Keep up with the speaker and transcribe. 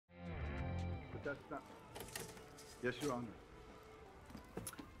but that's not... Yes, Your Honor.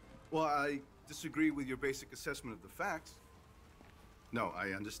 Well, I disagree with your basic assessment of the facts. No, I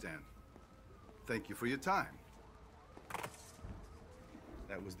understand. Thank you for your time.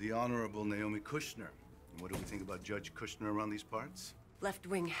 That was the Honorable Naomi Kushner. And what do we think about Judge Kushner around these parts?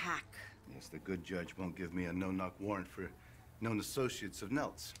 Left-wing hack. Yes, the good judge won't give me a no-knock warrant for known associates of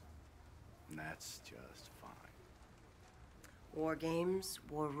Nelt's. And that's just fine. War games,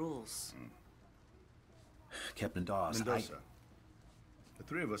 war rules. Captain Dawes, Mendoza, the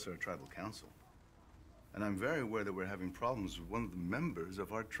three of us are a tribal council. And I'm very aware that we're having problems with one of the members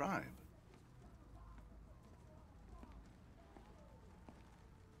of our tribe.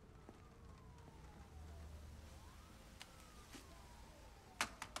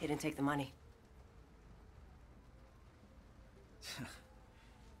 He didn't take the money.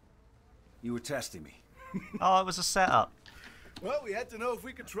 You were testing me. Oh, it was a setup. Well, we had to know if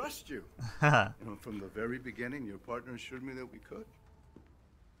we could trust you. From the very beginning, your partner assured me that we could.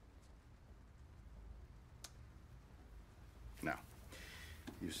 Now,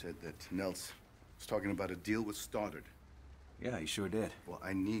 you said that Nelt's was talking about a deal with Stoddard. Yeah, he sure did. Well,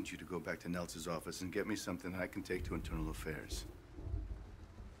 I need you to go back to Nelt's office and get me something I can take to Internal Affairs.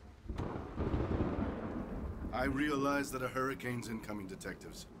 I realize that a hurricane's incoming,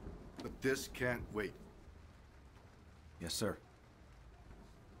 detectives, but this can't wait. Yes, sir.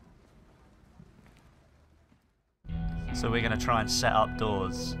 So we're going to try and set up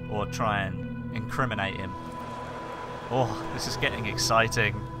doors, or try and incriminate him. Oh, this is getting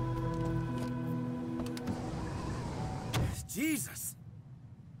exciting. Jesus!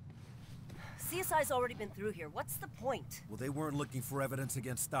 CSI's already been through here. What's the point? Well, they weren't looking for evidence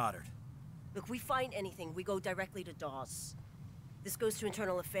against Stoddard. Look, we find anything, we go directly to Dawes. This goes to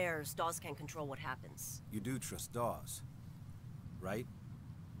Internal Affairs. Dawes can't control what happens. You do trust Dawes, right?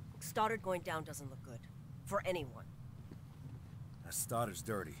 Stoddard going down doesn't look good. For anyone. Now, Stoddard's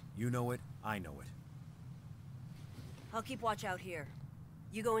dirty. You know it, I know it. I'll keep watch out here.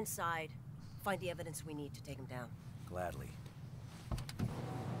 You go inside, find the evidence we need to take him down. Gladly.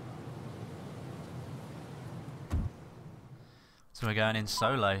 So we're going in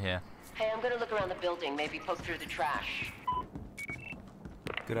solo here. Hey, I'm gonna look around the building, maybe poke through the trash.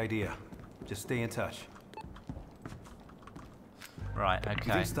 Good idea. Just stay in touch. Right, You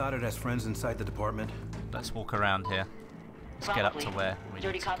okay. think Stoddard has friends inside the department? Let's walk around here. Let's get up to where we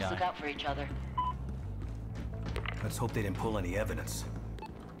Dirty need to cops go. look out for each other. Let's hope they didn't pull any evidence.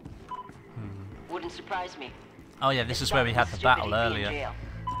 Wouldn't surprise me. Oh yeah, this is where we had the Stupid, battle he'd be in earlier. jail.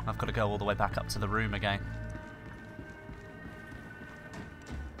 I've got to go all the way back up to the room again.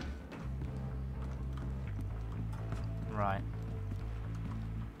 Right.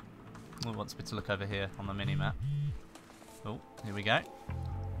 It wants me to look over here on the mini-map. Oh, here we go.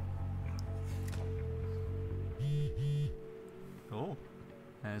 Oh,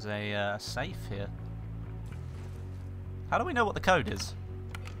 there's a safe here. How do we know what the code is?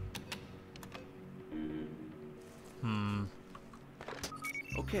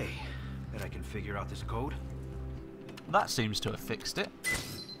 Okay, bet I can figure out this code. That seems to have fixed it.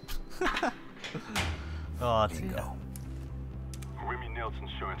 Oh, dear. Bingo. Remy Nelt's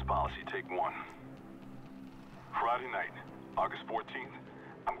insurance policy, take one. Friday night, August 14th,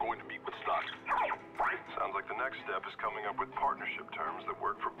 I'm going to meet with Stoddard. Sounds like the next step is coming up with partnership terms that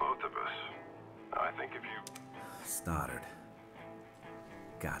work for both of us. I think if you... Stoddard.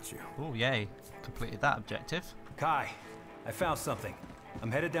 Got you. Oh, yay. Completed that objective. Kai, I found something. I'm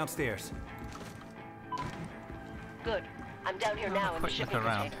headed downstairs. Good. I'm down here now in the Quick look shipping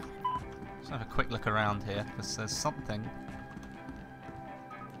around. container. Let's have a quick look around here, because there's something.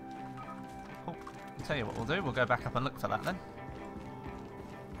 Oh, I'll tell you what we'll do. We'll go back up and look for that then.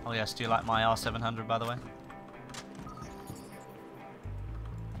 Oh yes, do you like my R700 by the way?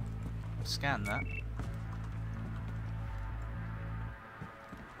 Scan that.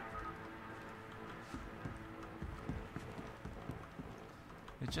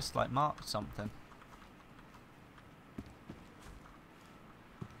 It just like marked something.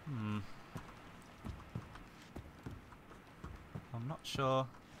 I'm not sure.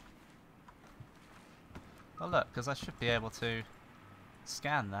 Oh look, because I should be able to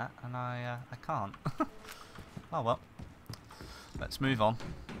scan that, and I can't. Oh well. Let's move on.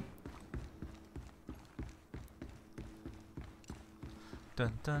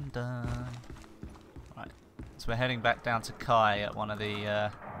 Dun dun dun. Right. So we're heading back down to Kai at one of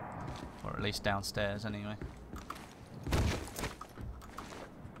the, or at least downstairs anyway.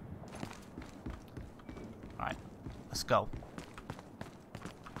 Right. Let's go.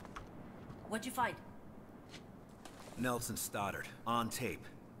 What'd you find? Nelson Stoddard, on tape.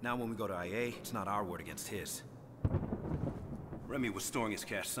 Now when we go to IA, it's not our word against his. Remy was storing his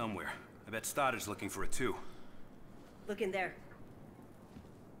cash somewhere. I bet Stoddard's looking for it too. Look in there.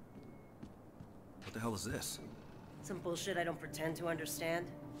 What the hell is this? Some bullshit I don't pretend to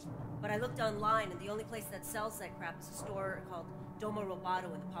understand. But I looked online, and the only place that sells that crap is a store called Domo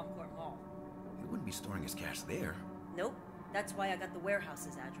Roboto in the Palm Court Mall. He wouldn't be storing his cash there. Nope. That's why I got the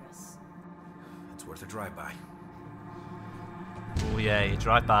warehouse's address. It's worth a drive-by. Oh yeah, you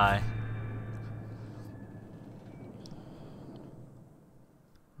drive by.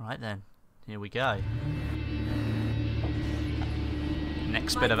 Right then, here we go.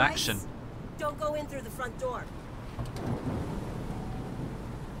 Next bit of action. Don't go in through the front door.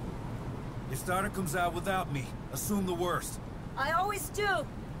 If Stoddard comes out without me, assume the worst. I always do.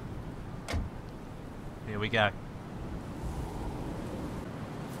 Here we go.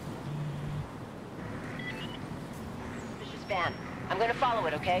 Vicious van. I'm gonna follow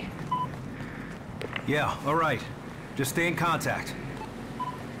it, okay? Yeah, all right. Just stay in contact.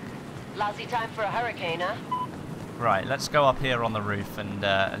 Lousy time for a hurricane, huh? Right, let's go up here on the roof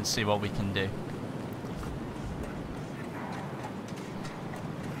and see what we can do.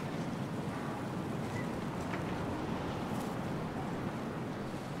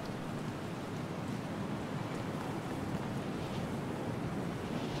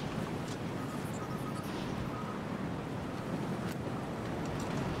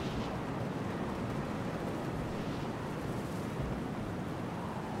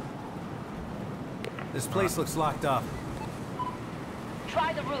 This place looks locked up.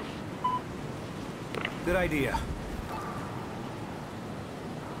 Try the roof. Good idea.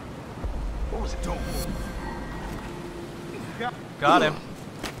 What was it? Don't move. Got him.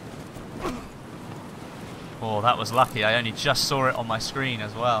 Oh, that was lucky. I only just saw it on my screen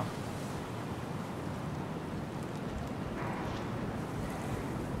as well.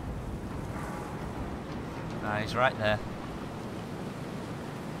 Ah, he's right there.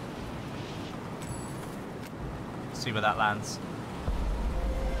 See where that lands.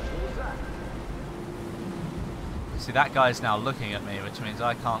 See, that guy's now looking at me, which means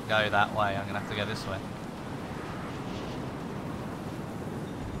I can't go that way. I'm gonna have to go this way.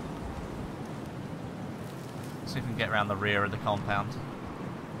 See if we can get around the rear of the compound.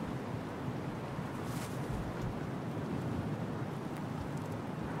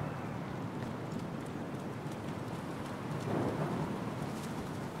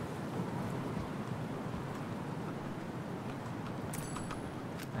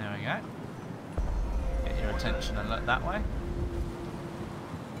 There we go. Get your attention and look that way.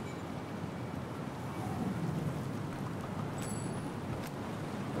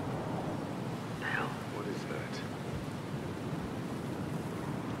 Hell, what is that?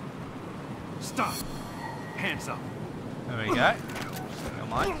 Stop! Hands up. There we go.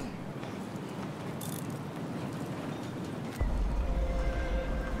 Come on.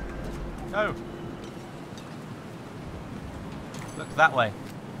 Go. Look that way.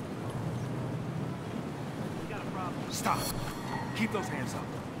 Stop! Keep those hands up.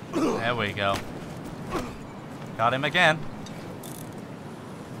 There we go. Got him again.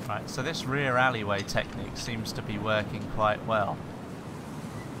 Right, so this rear alleyway technique seems to be working quite well.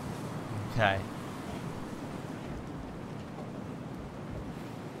 Okay.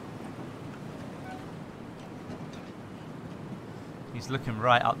 He's looking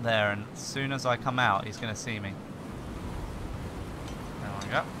right up there, and as soon as I come out, he's going to see me. There we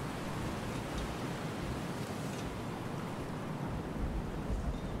go.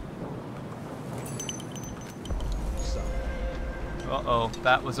 Uh-oh,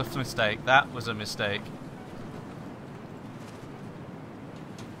 that was a mistake. That was a mistake.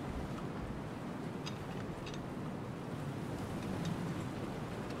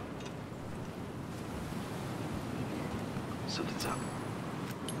 Something's up.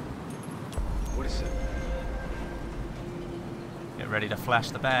 What is it? Get ready to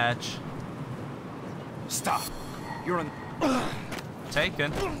flash the badge. Stop! You're on.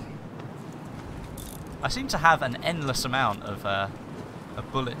 Taken. I seem to have an endless amount of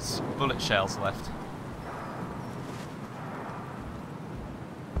bullet shells left.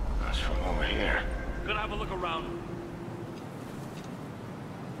 That's from over here. Gonna have a look around.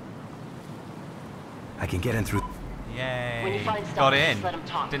 I can get in through. Yay! When you find Got Stoddard, in. just let him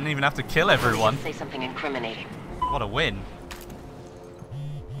talk. Didn't even have to kill everyone. Say something incriminating. What a win!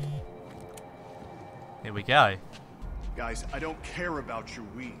 Here we go. Guys, I don't care about your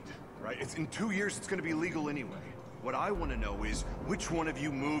weed, right? It's in 2 years, it's gonna be legal anyway. What I want to know is, which one of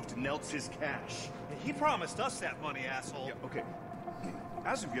you moved Neltz's cash? He promised us that money, asshole. Yeah, okay.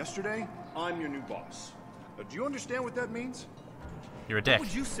 As of yesterday, I'm your new boss. Do you understand what that means? You're a dick. What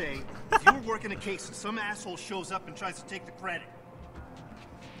would you say if you were working a case and some asshole shows up and tries to take the credit?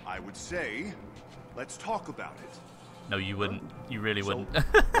 I would say, let's talk about it. No, you wouldn't. You really wouldn't.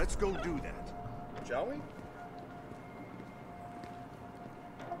 Let's go do that. Shall we?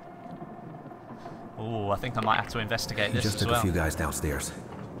 Oh, I think I might have to investigate this Just as took well. a few guys downstairs.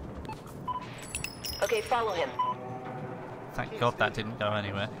 Okay, follow him. Thank God that didn't go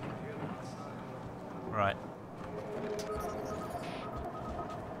anywhere. Right.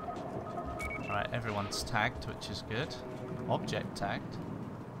 Right, everyone's tagged, which is good. Object tagged.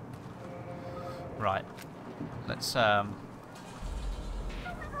 Right. Let's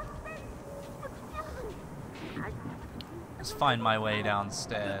find my way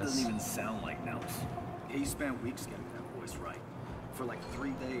downstairs. That doesn't even sound like Nels. He spent weeks getting that voice right. For like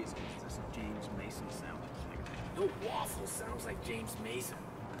 3 days, it's this James Mason sounding thing. No waffle sounds like James Mason.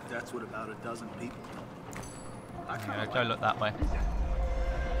 That's what about a dozen people know. Yeah, go look that way.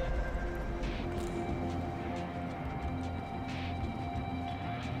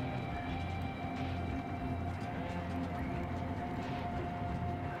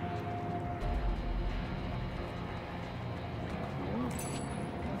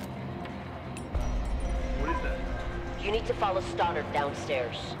 You need to follow Stoddard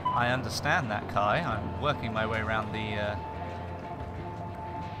downstairs. I understand that, Kai. I'm working my way around the...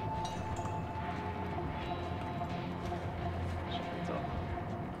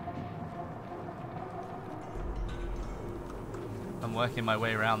 I'm working my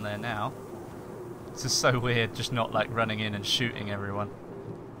way around there now. This is so weird, just not like running in and shooting everyone.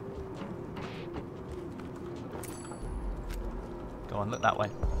 Go on, look that way.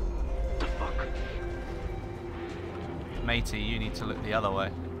 The fuck? Matey, you need to look the other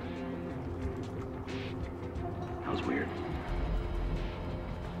way. That was weird.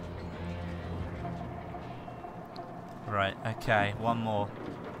 Right, okay, one more.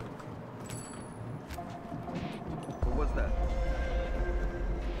 What was that?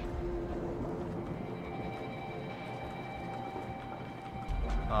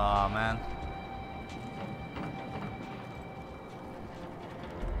 Aw, man.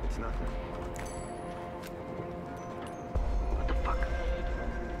 It's nothing. What the fuck?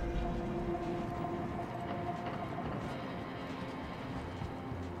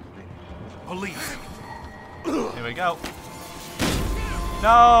 Police! Here we go.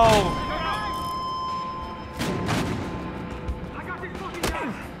 No!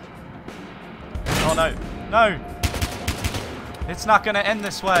 Oh no, no! It's not gonna end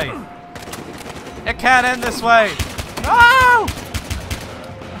this way. It can't end this way. No!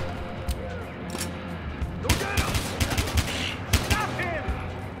 Go get him! Stop him!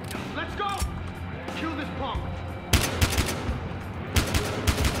 Let's go! Kill this punk!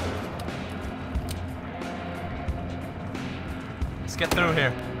 Let's get through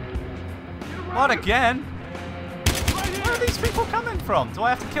here. What again? Where are these people coming from? Do I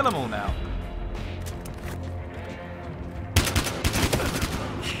have to kill them all now?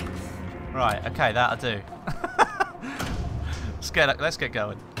 Right, okay, that'll do. Let's get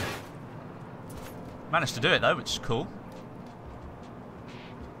going. Managed to do it though, which is cool.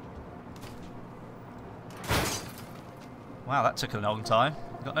 Wow, that took a long time.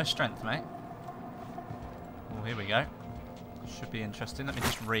 Got no strength, mate. Oh, here we go. Should be interesting. Let me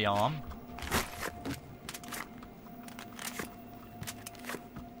just rearm.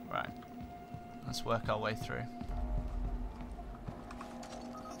 Right. Let's work our way through.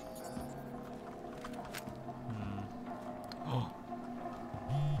 Oh.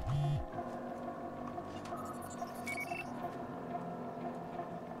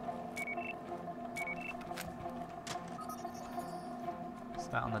 Is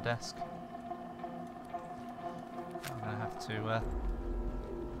that on the desk? I'm gonna have to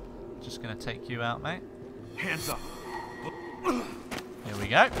just gonna take you out, mate. Hands up! Here we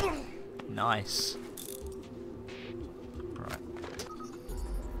go. Nice. Right.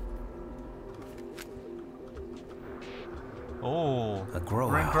 Oh, A grow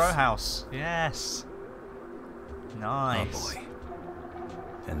we're in house. grow house. Yes. Nice. Oh boy.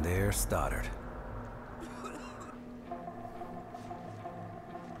 And there's Stoddard.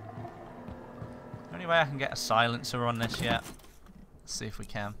 Any way I can get a silencer on this yet? Let's see if we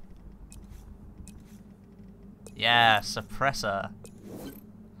can. Yeah, suppressor.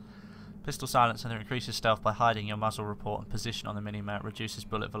 Pistol silencer increases stealth by hiding your muzzle report and position on the minimap, reduces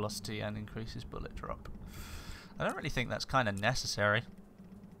bullet velocity and increases bullet drop. I don't really think that's kind of necessary,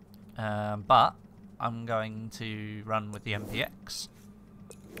 but I'm going to run with the MPX.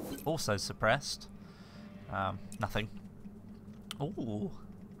 Also suppressed. Nothing. Ooh.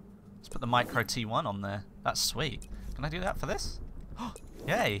 Let's put the Micro T1 on there. That's sweet. Can I do that for this?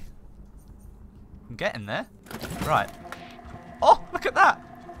 Yay. I'm getting there. Right. Oh, look at that.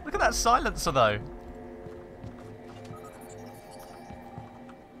 Look at that silencer, though.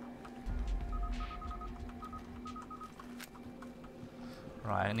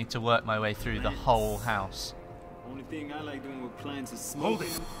 Right, I need to work my way through the whole house. Only thing I like doing with plants is smoke. Hold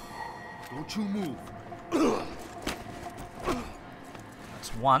it. Don't you move. That's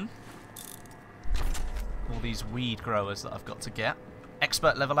one. All these weed growers that I've got to get.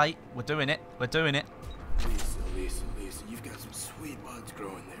 Expert level 8. We're doing it. We're doing it. Lisa, you've got some sweet buds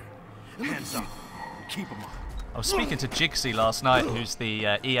growing there. Hands up. Keep them up. I was speaking to Jigsy last night, who's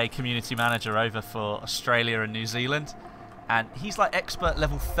the EA community manager over for Australia and New Zealand. And he's like expert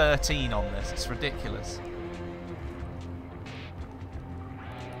level 13 on this. It's ridiculous.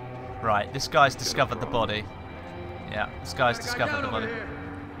 Right, this guy's discovered the body. Yeah, this guy's discovered the body.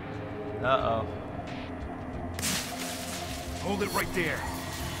 Uh-oh. Hold it right there.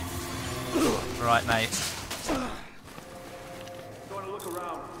 Right, mate. Going to look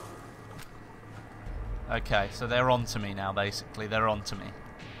around. Okay, so they're on to me now, basically. They're on to me.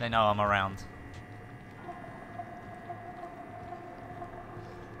 They know I'm around.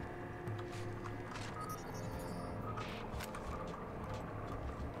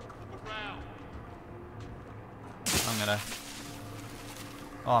 I'm gonna...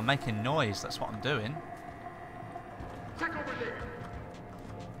 Oh, I'm making noise. That's what I'm doing. Check over there.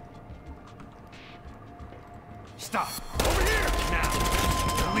 Stop. Over here. Now.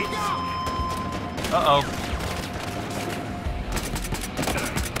 Release. Uh-oh.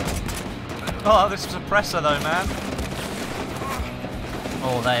 Oh, this suppressor though, man.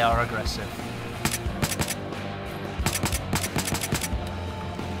 Oh, they are aggressive.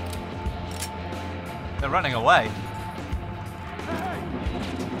 They're running away.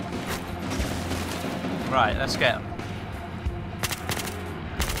 Right, let's get them.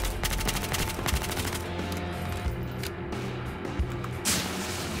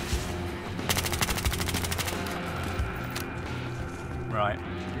 Right,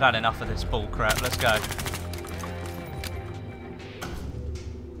 we've had enough of this bull crap. Let's go.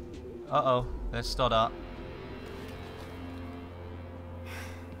 Uh-oh, there's Stoddart.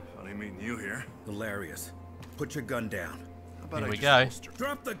 Funny meeting you here. Hilarious. Put your gun down. How about Here I we just go. holster?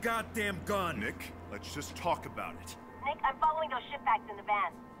 Drop the goddamn gun. Nick, let's just talk about it. Nick, I'm following those ship bags in the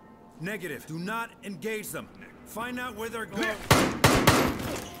van. Negative. Do not engage them. Find out where they're going.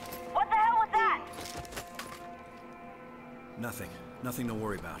 What the hell was that? Nothing. Nothing to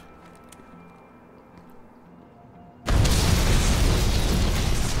worry about.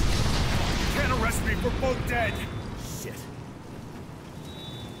 Can't arrest me. We're both dead. Shit.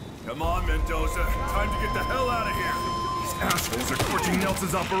 Come on, Mendoza. Time to get the hell out of here. These assholes are torching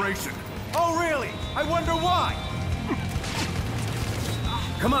Nelson's operation. Oh, really? I wonder why.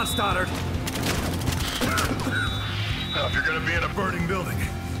 Come on, Stoddard. Now, if you're gonna be in a burning building,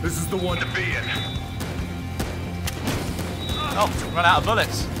 this is the one to be in. Oh, run out of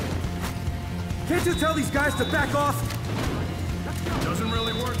bullets. Can't you tell these guys to back off? Doesn't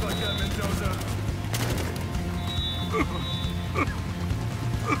really work like that, Mendoza.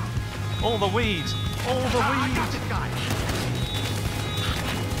 All the weed. All the weed.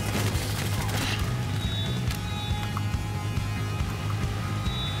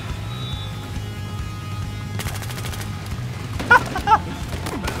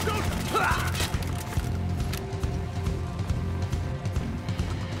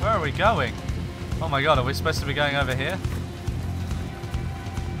 Where are we going? Oh my god, are we supposed to be going over here?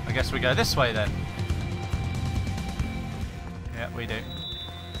 I guess we go this way then. Yeah, we do.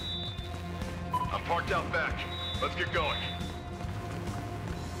 I'm parked out back. Let's get going.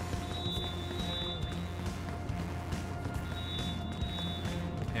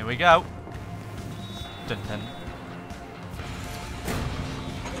 Here we go. Dun dun.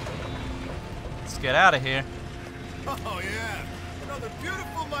 Let's get out of here. Oh, yeah. Another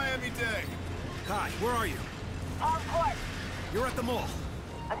beautiful Miami day. Kai, where are you? On court. You're at the mall.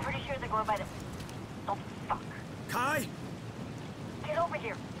 I'm pretty sure they're going by the... Oh, fuck. Kai? Get over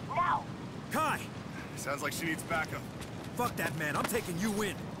here. Now. Kai! Sounds like she needs backup. Fuck that man, I'm taking you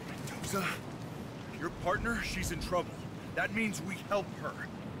in. Mendoza, your partner, she's in trouble. That means we help her.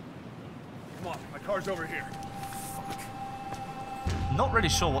 Come on, my car's over here. Not really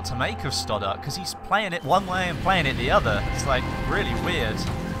sure what to make of Stoddart because he's playing it one way and playing it the other. It's like really weird.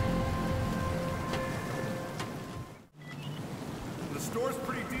 The store's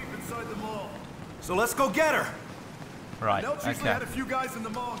pretty deep inside the mall. So let's go get her! Right, Nels usually okay. had a few guys in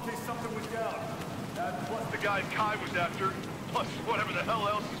the mall in case something went down. That plus the guy Kai was after, plus whatever the hell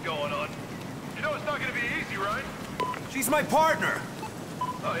else is going on. You know it's not gonna be easy, right? She's my partner!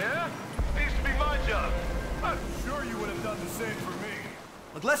 Oh, yeah? It used to be my job. I'm sure you would have done the same for me.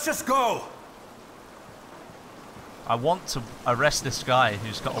 Look, let's just go! I want to arrest this guy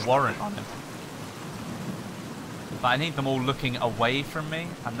who's got a warrant on him. But I need them all looking away from me,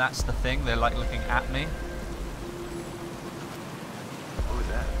 and that's the thing, they're like looking at me. What was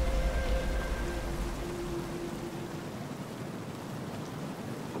that?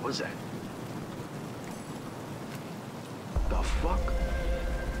 What was that? The fuck?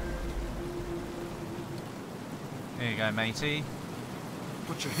 Here you go, matey.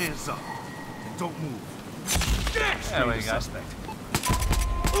 Put your hands up and don't move. There we go.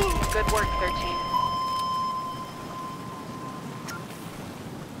 Good work, 13.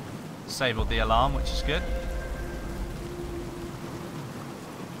 Disabled the alarm, which is good.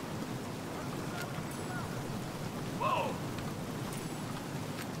 Whoa!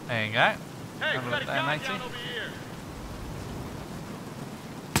 There you go. Hey, Have a we look got a there, guy matey. down over here.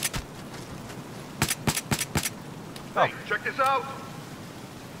 Oh. Hey, check this out.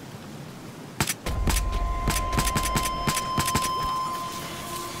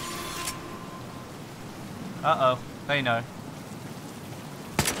 Uh-oh, they know.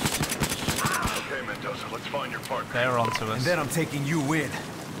 Okay, Mendoza, let's find your partner. They're onto us. And then I'm taking you in.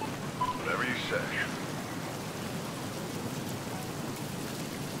 Whatever you say.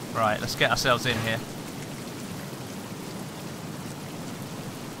 Right, let's get ourselves in here.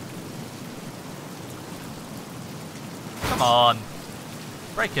 Come on.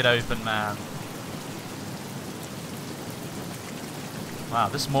 Break it open, man. Wow,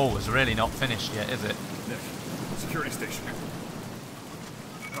 this mall is really not finished yet, is it? Nick, security station.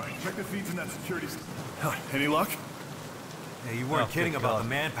 Alright, check the feeds in that security station. Any luck? Yeah, you weren't Oh, kidding good about God. the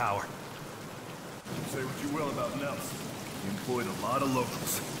manpower. Say what you will about Nels. He employed a lot of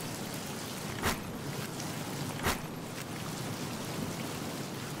locals.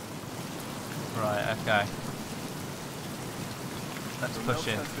 Right, okay. Let's So push Nels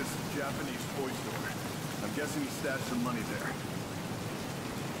in. has this Japanese toy store. I'm guessing he stashed some money there.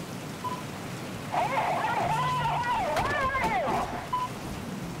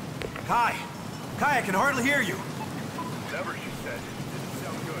 Kai! Kai, I can hardly hear you! Whatever she said, didn't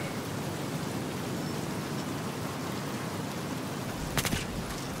sound good.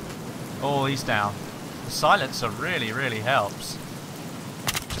 Oh, he's down. The silencer really, really helps.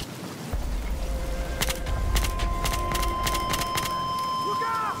 Look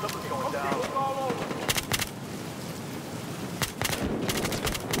out! Something's going down. Look all over.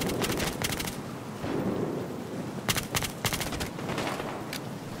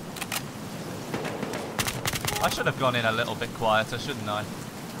 I should have gone in a little bit quieter, shouldn't I?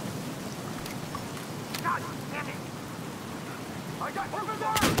 God damn it! I got over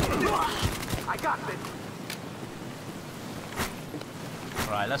there! I got this!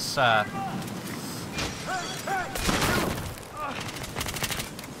 Right, let's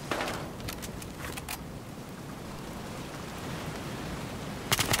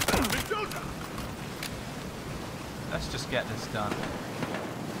let's just get this done.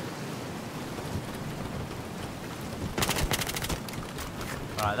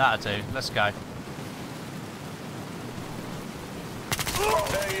 Right, that'll do. Let's go. Hey,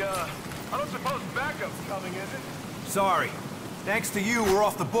 I don't suppose backup's coming, is it? Sorry. Thanks to you, we're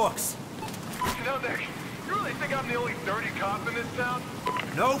off the books. You know, Nick, you really think I'm the only dirty cop in this town?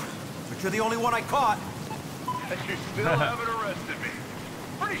 Nope, but you're the only one I caught. And you still haven't arrested me.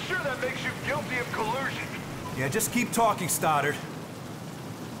 Pretty sure that makes you guilty of collusion. Yeah, just keep talking, Stoddard.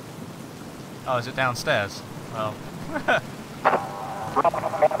 Oh, is it downstairs? Well.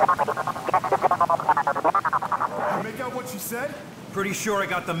 You make out what she said? Pretty sure I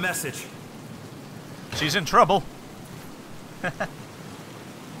got the message. She's in trouble.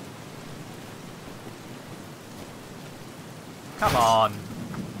 Come on.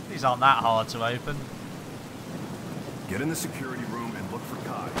 These aren't that hard to open. Get in the security room and look for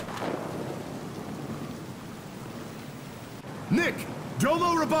Kai. Nick!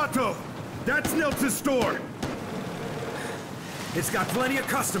 Jolo Roboto! That's Nelson's store! It's got plenty of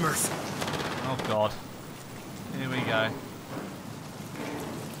customers. Oh god. Here we go.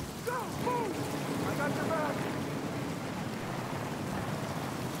 Go! Move! I got your back!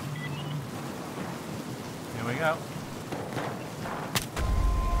 Here we go.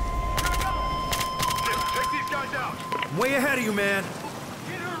 Take these guys out! I'm way ahead of you, man.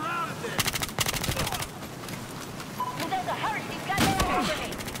 Get her out of there! Mendoza, hurry! These guys are all over me!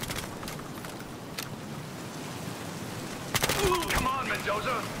 Come on,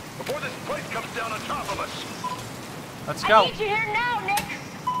 Mendoza! Before this place comes down on top of us! Let's I go. need you here now, Nick!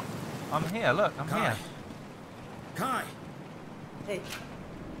 I'm here, look, I'm Kai. here. Kai! Hey,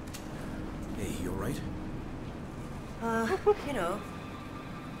 Hey, you alright? you know,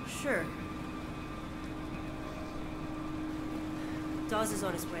 sure. Dawes is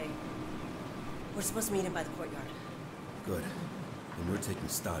on his way. We're supposed to meet him by the courtyard. Good. And we're taking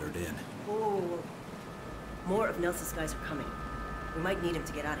Stoddard in. Oh, more of Nelson's guys are coming. We might need him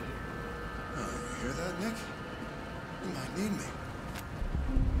to get out of here. You hear that, Nick? You might need me.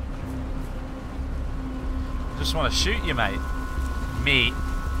 Just want to shoot you, mate. Me.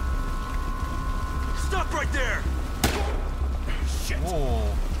 Stop right there! Shit!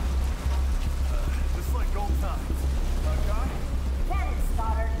 Oh. Just like old times. Guy? Ken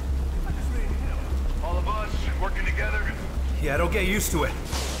Stoddard. I just mean him. All of us working together. Yeah, don't get used to it.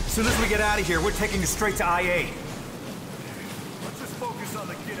 As soon as we get out of here, we're taking you straight to IA. Let's just focus on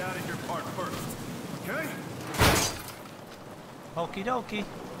the get out of here part first. Okay? Okie dokie.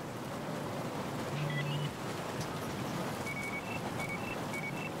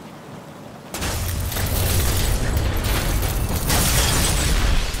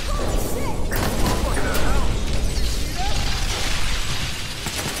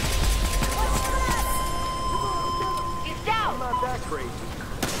 He's down. Not that crazy.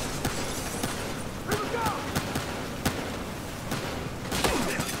 Here we go!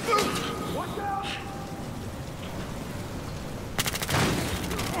 Watch out!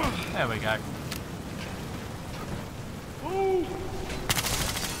 There we go. Ooh!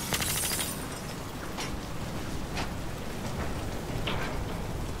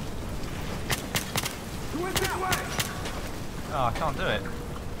 Who went that way? Oh, I can't do it.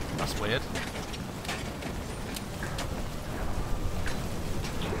 That's weird.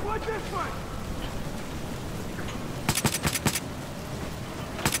 Watch this way!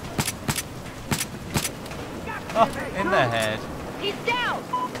 Oh, in the head. He's down.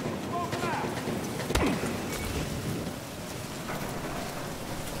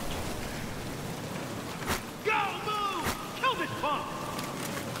 Go, move! Kill this punk!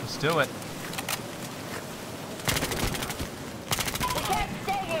 Let's do it. We can't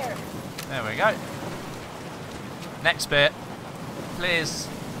stay here. There we go. Next bit. Please.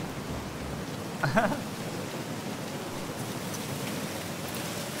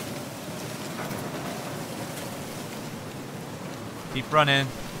 Keep running.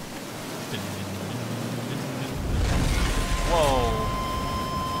 Whoa.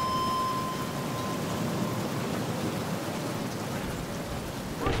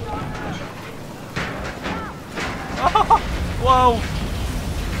 Whoa.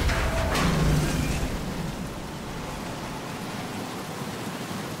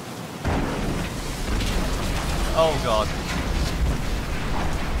 Oh god.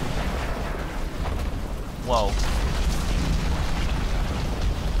 Whoa.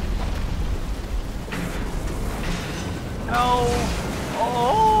 No.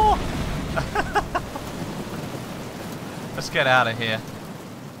 Oh. Let's get out of here.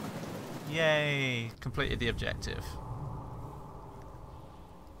 Yay. Completed the objective.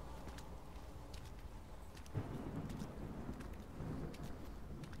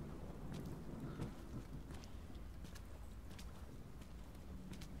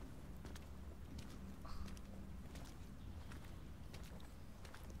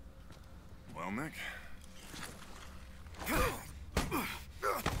 Well, Nick.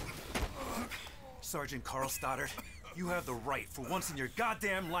 Sergeant Carl Stoddard, you have the right for once in your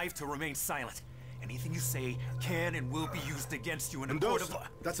goddamn life to remain silent. Anything you say can and will be used against you in a court of law.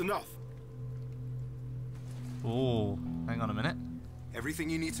 That's enough. Ooh, hang on a minute. Everything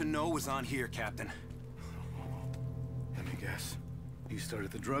you need to know is on here, Captain. Let me guess. You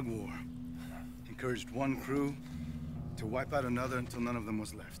started the drug war. Encouraged one crew to wipe out another until none of them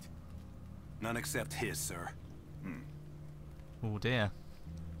was left. None except his, sir. Oh dear.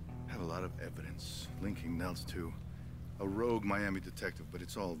 I have a lot of evidence linking Nels to a rogue Miami detective, but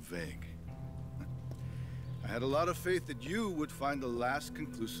it's all vague. I had a lot of faith that you would find the last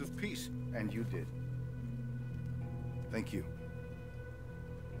conclusive piece, and you did. Thank you.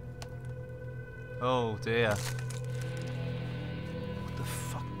 Oh dear. What the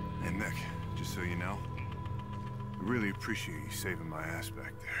fuck? Hey, Nick, just so you know, I really appreciate you saving my ass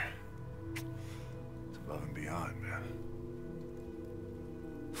back there. It's above and beyond, man.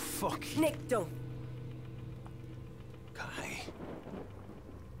 Fuck you. Nick, don't. Kai.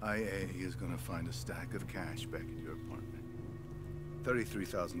 IA is gonna find a stack of cash back at your apartment.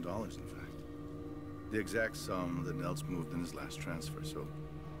 $33,000, in fact. The exact sum that Nels moved in his last transfer, so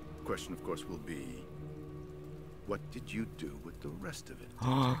the question, of course, will be, what did you do with the rest of it?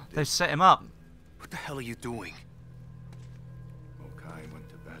 They've set him up. What the hell are you doing? Oh, Kai went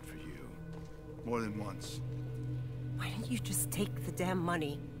to bat for you. More than once. Why didn't you just take the damn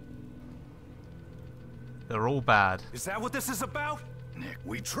money? They're all bad. Is that what this is about? Nick,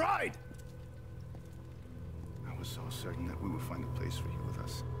 we tried! I was so certain that we would find a place for you with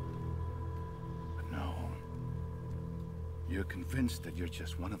us. But no. You're convinced that you're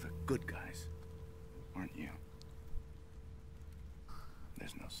just one of the good guys, aren't you?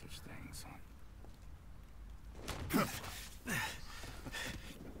 There's no such thing, son.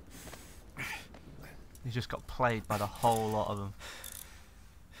 He just got played by the whole lot of them.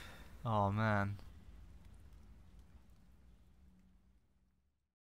 Oh man.